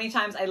of how many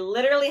times I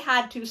literally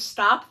had to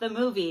stop the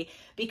movie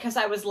because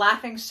I was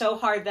laughing so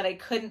hard that I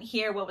couldn't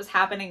hear what was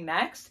happening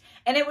next.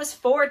 And it was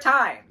 4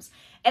 times.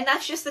 And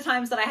that's just the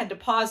times that I had to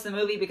pause the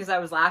movie because I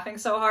was laughing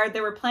so hard.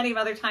 There were plenty of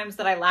other times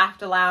that I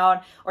laughed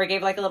aloud or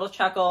gave like a little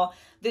chuckle.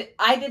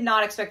 I did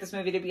not expect this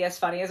movie to be as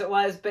funny as it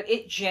was, but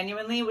it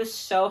genuinely was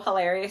so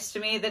hilarious to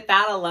me that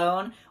that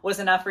alone was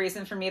enough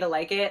reason for me to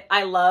like it.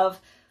 I love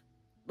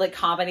like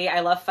comedy.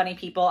 I love funny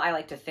people. I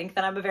like to think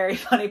that I'm a very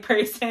funny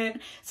person.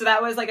 So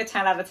that was like a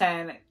 10 out of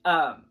 10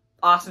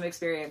 awesome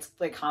experience,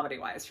 like comedy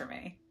wise for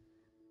me.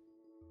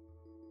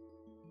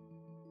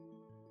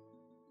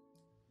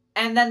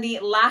 And then the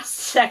last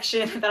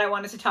section that I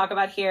wanted to talk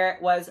about here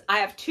was I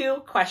have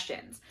 2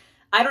 questions.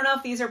 I don't know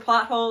if these are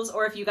plot holes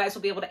or if you guys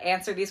will be able to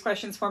answer these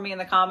questions for me in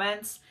the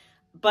comments,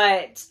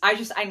 but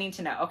I need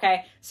to know,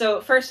 okay? So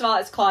first of all,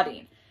 it's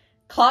Clawdeen.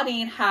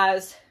 Clawdeen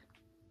has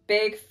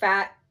big,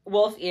 fat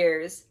wolf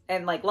ears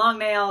and like long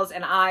nails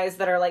and eyes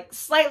that are like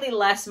slightly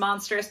less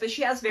monstrous, but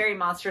she has very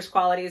monstrous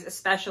qualities,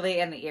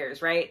 especially in the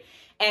ears, right?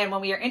 And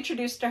when we are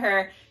introduced to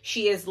her,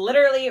 she is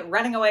literally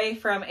running away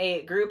from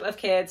a group of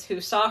kids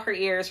who saw her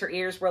ears. Her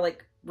ears were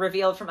like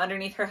revealed from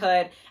underneath her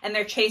hood, and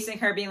they're chasing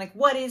her being like,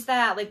 what is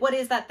that? Like, what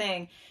is that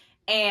thing?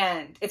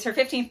 And it's her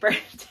 15th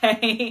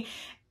birthday.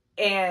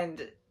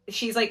 And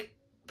she's like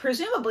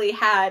presumably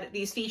had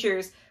these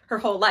features her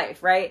whole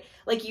life, right?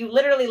 Like you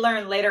literally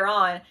learn later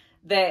on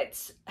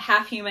that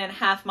half human,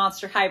 half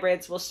monster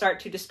hybrids will start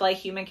to display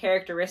human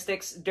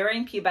characteristics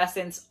during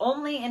pubescence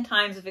only in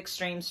times of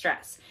extreme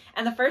stress.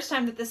 And the first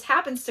time that this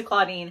happens to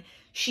Clawdeen,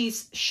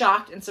 she's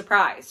shocked and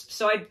surprised.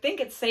 So I think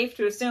it's safe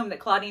to assume that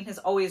Clawdeen has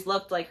always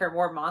looked like her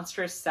more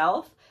monstrous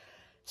self.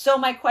 So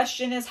my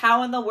question is,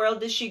 how in the world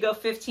did she go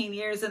 15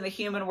 years in the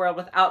human world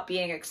without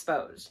being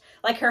exposed?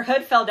 Like her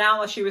hood fell down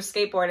while she was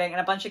skateboarding and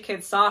a bunch of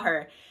kids saw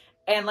her.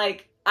 And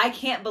like, I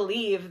can't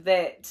believe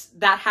that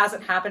that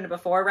hasn't happened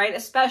before, right?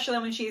 Especially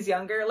when she's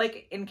younger,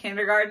 like in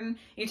kindergarten.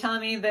 You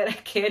telling me that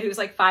a kid who's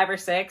like 5 or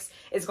 6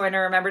 is going to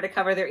remember to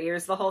cover their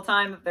ears the whole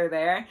time that they're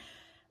there?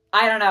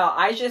 I don't know.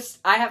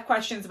 I have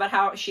questions about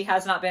how she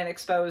has not been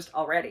exposed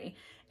already.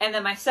 And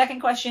then my second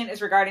question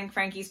is regarding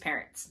Frankie's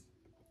parents.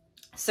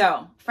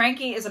 So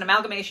Frankie is an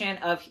amalgamation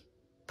of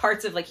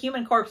parts of like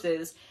human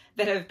corpses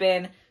that have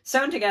been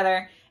sewn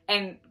together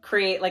and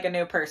create like a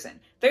new person.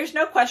 There's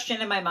no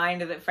question in my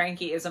mind that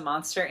Frankie is a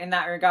monster in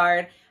that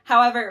regard.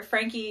 However,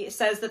 Frankie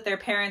says that their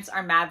parents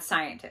are mad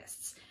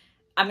scientists.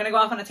 I'm going to go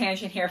off on a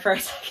tangent here for a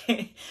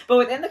second. But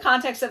within the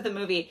context of the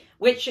movie,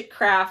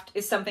 witchcraft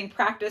is something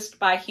practiced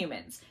by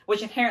humans,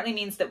 which inherently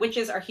means that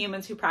witches are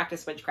humans who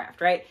practice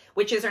witchcraft, right?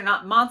 Witches are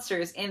not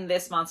monsters in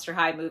this Monster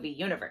High movie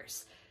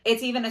universe.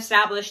 It's even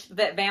established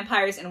that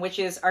vampires and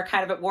witches are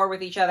kind of at war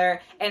with each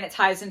other, and it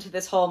ties into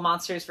this whole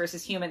monsters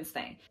versus humans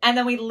thing. And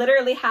then we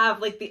literally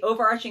have like the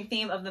overarching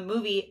theme of the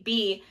movie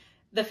be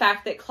the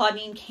fact that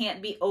Clawdeen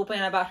can't be open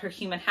about her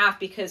human half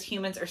because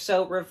humans are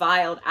so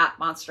reviled at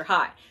Monster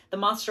High. The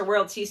monster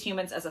world sees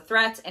humans as a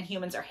threat and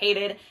humans are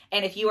hated.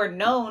 And if you are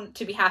known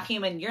to be half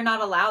human, you're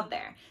not allowed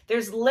there.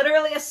 There's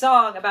literally a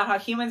song about how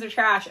humans are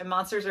trash and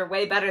monsters are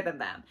way better than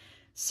them.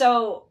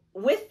 So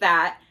with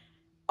that,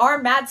 are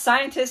mad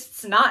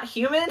scientists not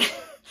human?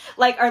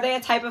 Like, are they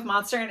a type of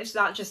monster and it's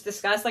not just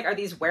discussed? Like, are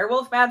these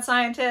werewolf mad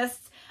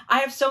scientists? I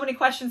have so many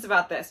questions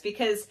about this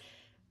because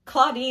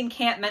Clawdeen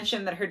can't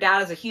mention that her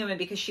dad is a human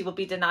because she will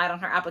be denied on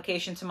her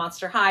application to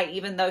Monster High,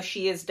 even though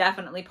she is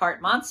definitely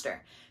part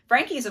monster.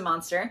 Frankie's a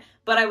monster,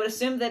 but I would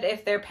assume that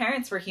if their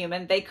parents were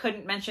human, they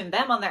couldn't mention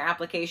them on their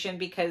application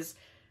because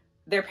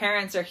their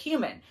parents are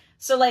human.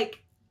 So,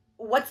 like,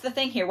 what's the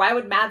thing here? Why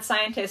would mad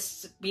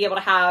scientists be able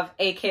to have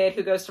a kid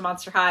who goes to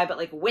Monster High, but,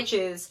 like,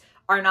 witches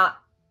are not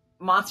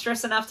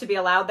monstrous enough to be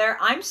allowed there?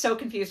 I'm so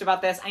confused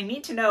about this. I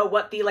need to know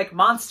what the like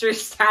monster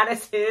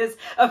status is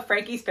of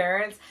Frankie's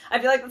parents. I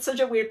feel like that's such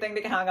a weird thing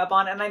to get hung up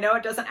on, and I know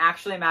it doesn't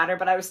actually matter,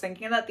 but I was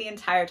thinking that the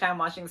entire time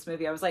watching this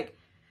movie. I was like,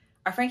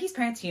 are Frankie's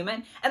parents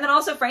human? And then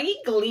also Frankie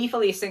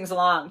gleefully sings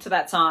along to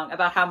that song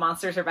about how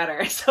monsters are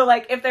better. So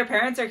like, if their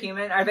parents are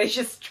human, are they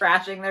just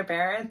trashing their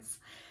parents?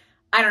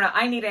 I don't know.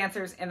 I need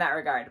answers in that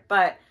regard.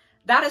 But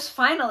that is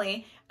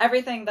finally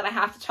everything that I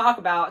have to talk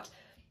about.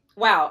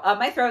 Wow,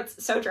 my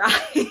throat's so dry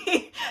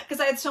because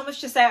I had so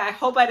much to say. I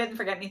hope I didn't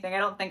forget anything. I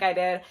don't think I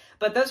did.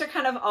 But those are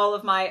kind of all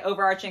of my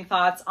overarching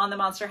thoughts on the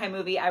Monster High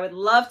movie. I would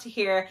love to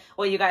hear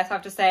what you guys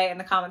have to say in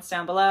the comments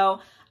down below.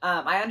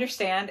 I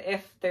understand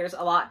if there's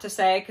a lot to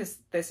say because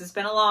this has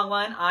been a long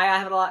one. I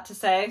have a lot to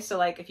say. So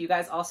like if you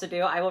guys also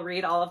do, I will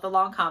read all of the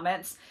long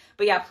comments.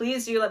 But yeah,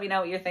 please do let me know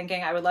what you're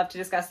thinking. I would love to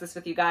discuss this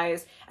with you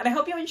guys. And I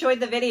hope you enjoyed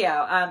the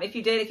video. If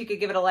you did, if you could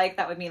give it a like,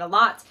 that would mean a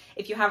lot.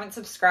 If you haven't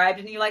subscribed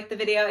and you liked the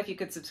video, if you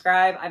could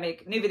subscribe. I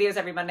make new videos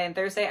every Monday and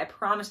Thursday. I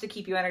promise to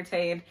keep you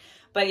entertained.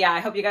 But yeah, I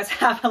hope you guys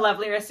have a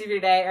lovely rest of your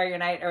day or your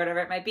night or whatever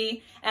it might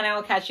be. And I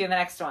will catch you in the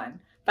next one.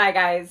 Bye,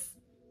 guys.